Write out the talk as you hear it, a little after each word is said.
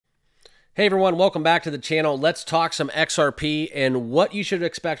Hey everyone, welcome back to the channel. Let's talk some XRP and what you should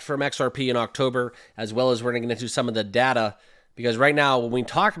expect from XRP in October, as well as we're going to get into some of the data. Because right now, when we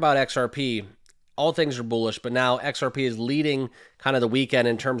talk about XRP, all things are bullish, but now XRP is leading kind of the weekend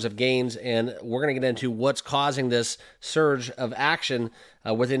in terms of gains, and we're going to get into what's causing this surge of action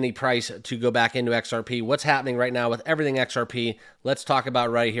within the price to go back into XRP. What's happening right now with everything XRP? Let's talk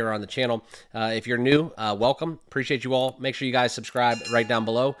about right here on the channel. If you're new, welcome. Appreciate you all. Make sure you guys subscribe right down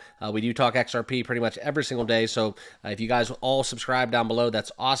below. We do talk XRP pretty much every single day, so if you guys all subscribe down below,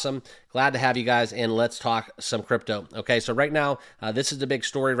 that's awesome. Glad to have you guys, and let's talk some crypto. Okay, so right now, this is the big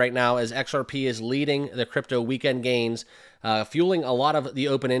story right now, as XRP is leading the crypto weekend gains, fueling a lot of the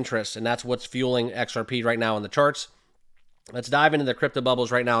open interest, and that's what's fueling XRP right now in the charts. Let's dive into the crypto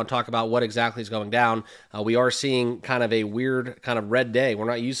bubbles right now and talk about what exactly is going down. We are seeing kind of a weird kind of red day. We're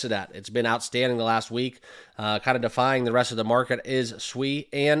not used to that. It's been outstanding the last week. Kind of defying the rest of the market is SWI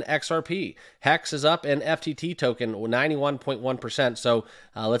and XRP. HEX is up, and FTT token 91.1%. So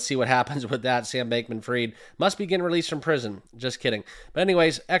let's see what happens with that. Sam Bankman-Fried must be getting released from prison. Just kidding. But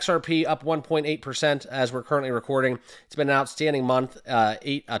anyways, XRP up 1.8% as we're currently recording. It's been an outstanding month.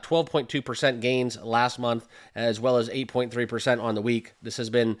 12.2% gains last month, as well as 8.3% on the week. This has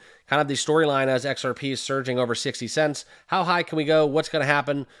been kind of the storyline as XRP is surging over 60 cents. How high can we go? What's going to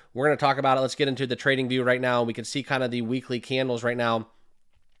happen? We're going to talk about it. Let's get into the trading view right now. We can see kind of the weekly candles right now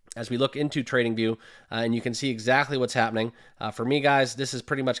as we look into TradingView, and you can see exactly what's happening. For me, guys, this is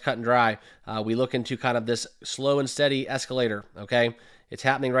pretty much cut and dry. We look into kind of this slow and steady escalator, okay? It's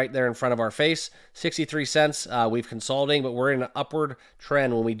happening right there in front of our face. 63 cents, we've consolidating, but we're in an upward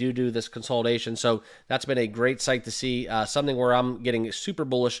trend when we do this consolidation. So that's been a great sight to see, something where I'm getting super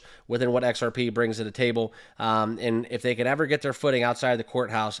bullish within what XRP brings to the table. And if they can ever get their footing outside of the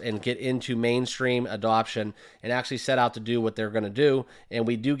courthouse and get into mainstream adoption and actually set out to do what they're going to do, and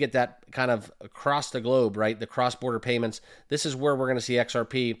we do get that kind of across the globe, right? The cross-border payments, this is where we're going to see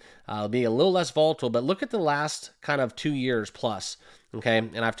XRP be a little less volatile. But look at the last kind of 2 years plus. Okay,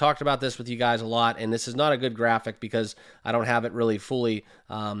 and I've talked about this with you guys a lot, and this is not a good graphic because I don't have it really fully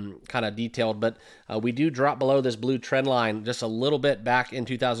kind of detailed, but we do drop below this blue trend line just a little bit back in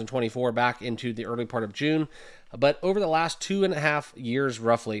 2024, back into the early part of June. But over the last 2.5 years,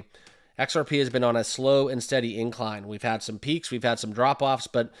 roughly, XRP has been on a slow and steady incline. We've had some peaks, we've had some drop-offs,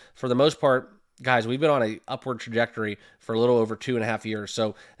 but for the most part, guys, we've been on an upward trajectory for a little over 2.5 years.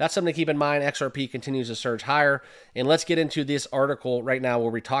 So that's something to keep in mind. XRP continues to surge higher. And let's get into this article right now where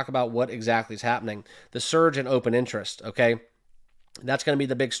we talk about what exactly is happening. The surge in open interest, okay? That's going to be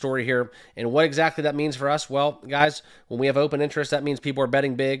the big story here. And what exactly that means for us? Well, guys, when we have open interest, that means people are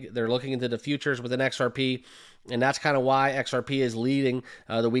betting big. They're looking into the futures within XRP. And that's kind of why XRP is leading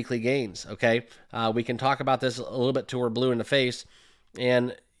the weekly gains, okay? We can talk about this a little bit till we're blue in the face.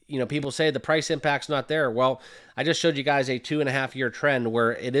 And you know, people say the price impact's not there. Well, I just showed you guys a 2.5-year trend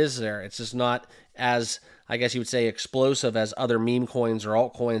where it is there. It's just not as, I guess you would say, explosive as other meme coins or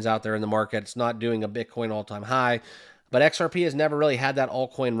altcoins out there in the market. It's not doing a Bitcoin all-time high. But XRP has never really had that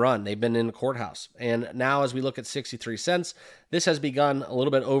altcoin run. They've been in the courthouse. And now as we look at 63 cents, this has begun a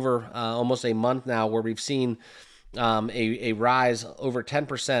little bit over almost a month now where we've seen a rise over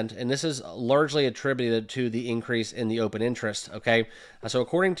 10%, and this is largely attributed to the increase in the open interest, okay? So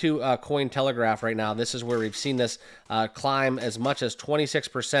according to Cointelegraph right now, this is where we've seen this climb as much as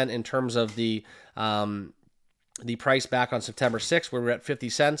 26% in terms of the price back on September 6th, where we're at 50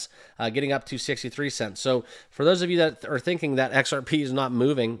 cents, getting up to 63 cents. So for those of you that are thinking that XRP is not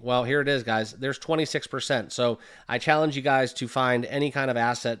moving, well, here it is, guys. There's 26%. So I challenge you guys to find any kind of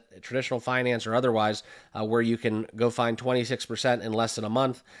asset, traditional finance or otherwise, where you can go find 26% in less than a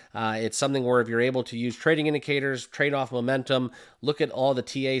month. It's something where if you're able to use trading indicators, trade off momentum, look at all the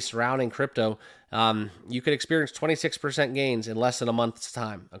TA surrounding crypto, you could experience 26% gains in less than a month's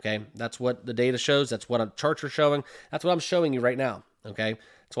time, okay? That's what the data shows. That's what a charts are showing. That's what I'm showing you right now, okay?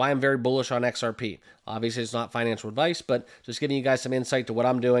 That's why I'm very bullish on XRP. Obviously, it's not financial advice, but just giving you guys some insight to what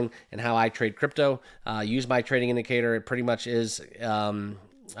I'm doing and how I trade crypto. Use my trading indicator. It pretty much is,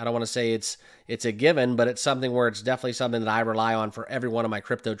 I don't want to say it's a given, but it's something where it's definitely something that I rely on for every one of my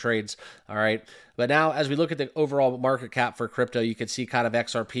crypto trades, all right? But now, as we look at the overall market cap for crypto, you can see kind of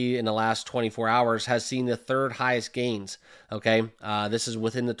XRP in the last 24 hours has seen the third highest gains, okay? This is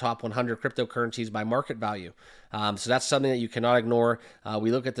within the top 100 cryptocurrencies by market value. So that's something that you cannot ignore.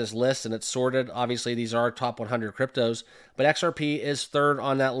 We look at this list, and it's sorted. Obviously, these are top 100 cryptos, but XRP is third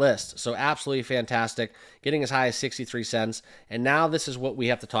on that list. So absolutely fantastic, getting as high as 63 cents. And now this is what we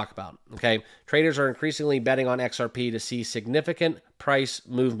have to talk about, okay? Traders are increasingly betting on XRP to see significant price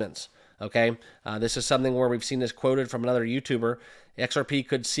movements. Okay, this is something where we've seen this quoted from another YouTuber, XRP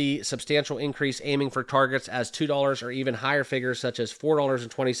could see substantial increase, aiming for targets as $2 or even higher figures such as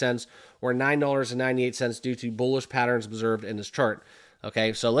 $4.20 or $9.98 due to bullish patterns observed in this chart.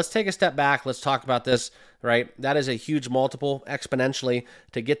 Okay, so let's take a step back. Let's talk about this, right? That is a huge multiple exponentially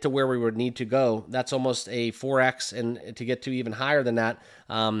to get to where we would need to go. That's almost a 4x, and to get to even higher than that,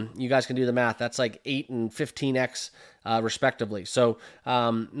 you guys can do the math. That's like 8 and 15x respectively. So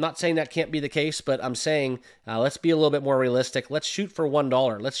not saying that can't be the case, but I'm saying let's be a little bit more realistic. Let's shoot for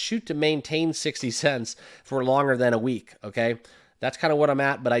 $1. Let's shoot to maintain 60 cents for longer than a week, okay? That's kind of what I'm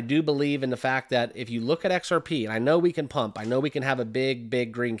at, but I do believe in the fact that if you look at XRP, and I know we can pump, I know we can have a big,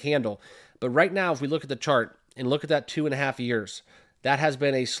 big green candle, but right now, if we look at the chart and look at that 2.5 years, that has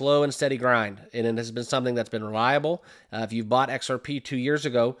been a slow and steady grind, and it has been something that's been reliable. If you've bought XRP 2 years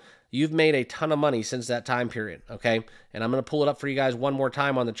ago, you've made a ton of money since that time period, okay? And I'm going to pull it up for you guys one more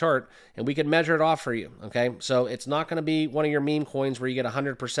time on the chart, and we can measure it off for you, okay? So it's not going to be one of your meme coins where you get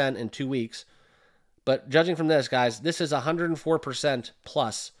 100% in 2 weeks. But judging from this, guys, this is 104%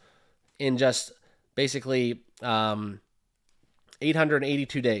 plus in just basically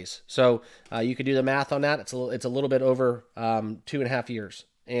 882 days. So you could do the math on that. It's a little bit over 2.5 years.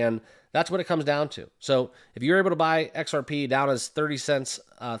 And that's what it comes down to. So if you're able to buy XRP down as 30 cents,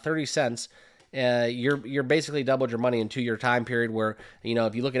 you're basically doubled your money in 2-year time period where, you know,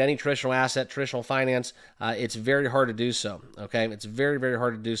 if you look at any traditional asset, traditional finance, it's very hard to do so, okay? It's very, very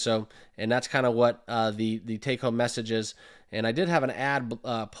hard to do so, and that's kind of what the take-home message is. And I did have an ad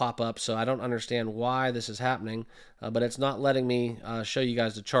pop up, so I don't understand why this is happening, but it's not letting me show you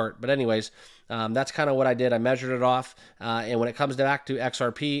guys the chart. But anyways, that's kind of what I did. I measured it off, and when it comes back to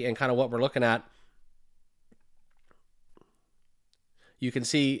XRP and kind of what we're looking at, you can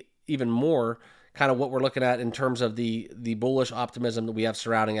see even more kind of what we're looking at in terms of the bullish optimism that we have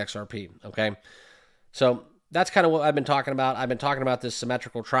surrounding XRP, okay? So that's kind of what I've been talking about. I've been talking about this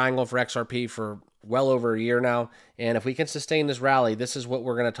symmetrical triangle for XRP for well over a year now, and if we can sustain this rally, this is what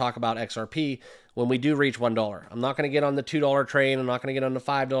we're going to talk about XRP when we do reach $1. I'm not going to get on the $2 train. I'm not going to get on the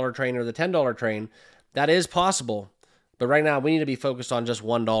 $5 train or the $10 train. That is possible, but right now we need to be focused on just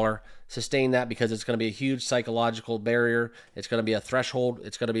 $1. Sustain that because it's going to be a huge psychological barrier. It's going to be a threshold.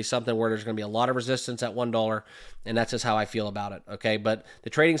 It's going to be something where there's going to be a lot of resistance at $1, and that's just how I feel about it, okay? But the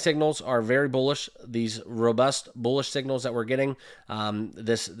trading signals are very bullish. These robust bullish signals that we're getting,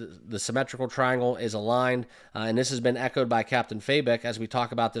 the symmetrical triangle is aligned, and this has been echoed by Captain Fabic as we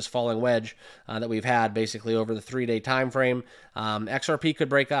talk about this falling wedge that we've had basically over the 3-day time frame. XRP could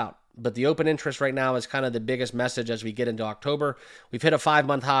break out. But the open interest right now is kind of the biggest message as we get into October. We've hit a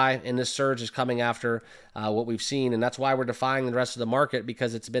 5-month high, and this surge is coming after what we've seen, and that's why we're defying the rest of the market,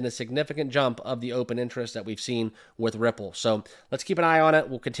 because it's been a significant jump of the open interest that we've seen with Ripple. So let's keep an eye on it.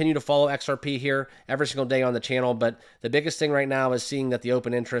 We'll continue to follow XRP here every single day on the channel, but the biggest thing right now is seeing that the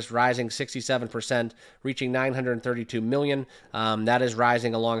open interest rising 67%, reaching 932 million. That is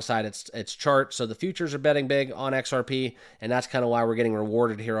rising alongside its chart. So the futures are betting big on XRP, and that's kind of why we're getting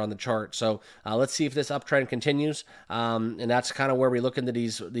rewarded here on the chart. So let's see if this uptrend continues, and that's kind of where we look into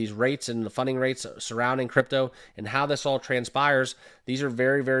these rates and the funding rates surrounding crypto and how this all transpires. These are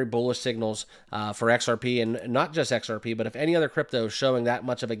very, very bullish signals for XRP, and not just XRP, but if any other crypto is showing that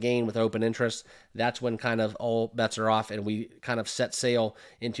much of a gain with open interest, that's when kind of all bets are off and we kind of set sail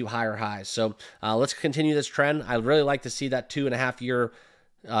into higher highs. So let's continue this trend. I'd really like to see that 2.5-year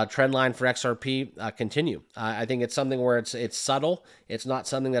trend line for XRP continue. I think it's something where it's subtle. It's not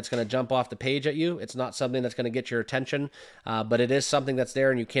something that's going to jump off the page at you. It's not something that's going to get your attention, but it is something that's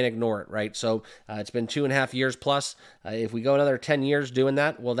there and you can't ignore it, right? So it's been 2.5 years plus. If we go another 10 years doing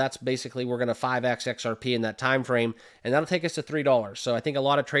that, well, that's basically we're going to 5x XRP in that time frame, and that'll take us to $3. So I think a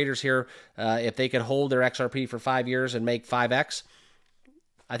lot of traders here, if they could hold their XRP for 5 years and make 5x,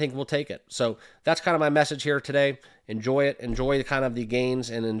 I think we'll take it. So that's kind of my message here today. Enjoy it. Enjoy kind of the gains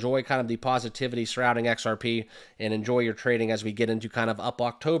and enjoy kind of the positivity surrounding XRP, and enjoy your trading as we get into kind of up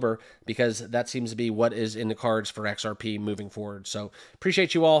October, because that seems to be what is in the cards for XRP moving forward. So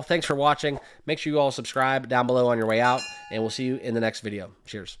appreciate you all. Thanks for watching. Make sure you all subscribe down below on your way out, and we'll see you in the next video.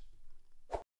 Cheers.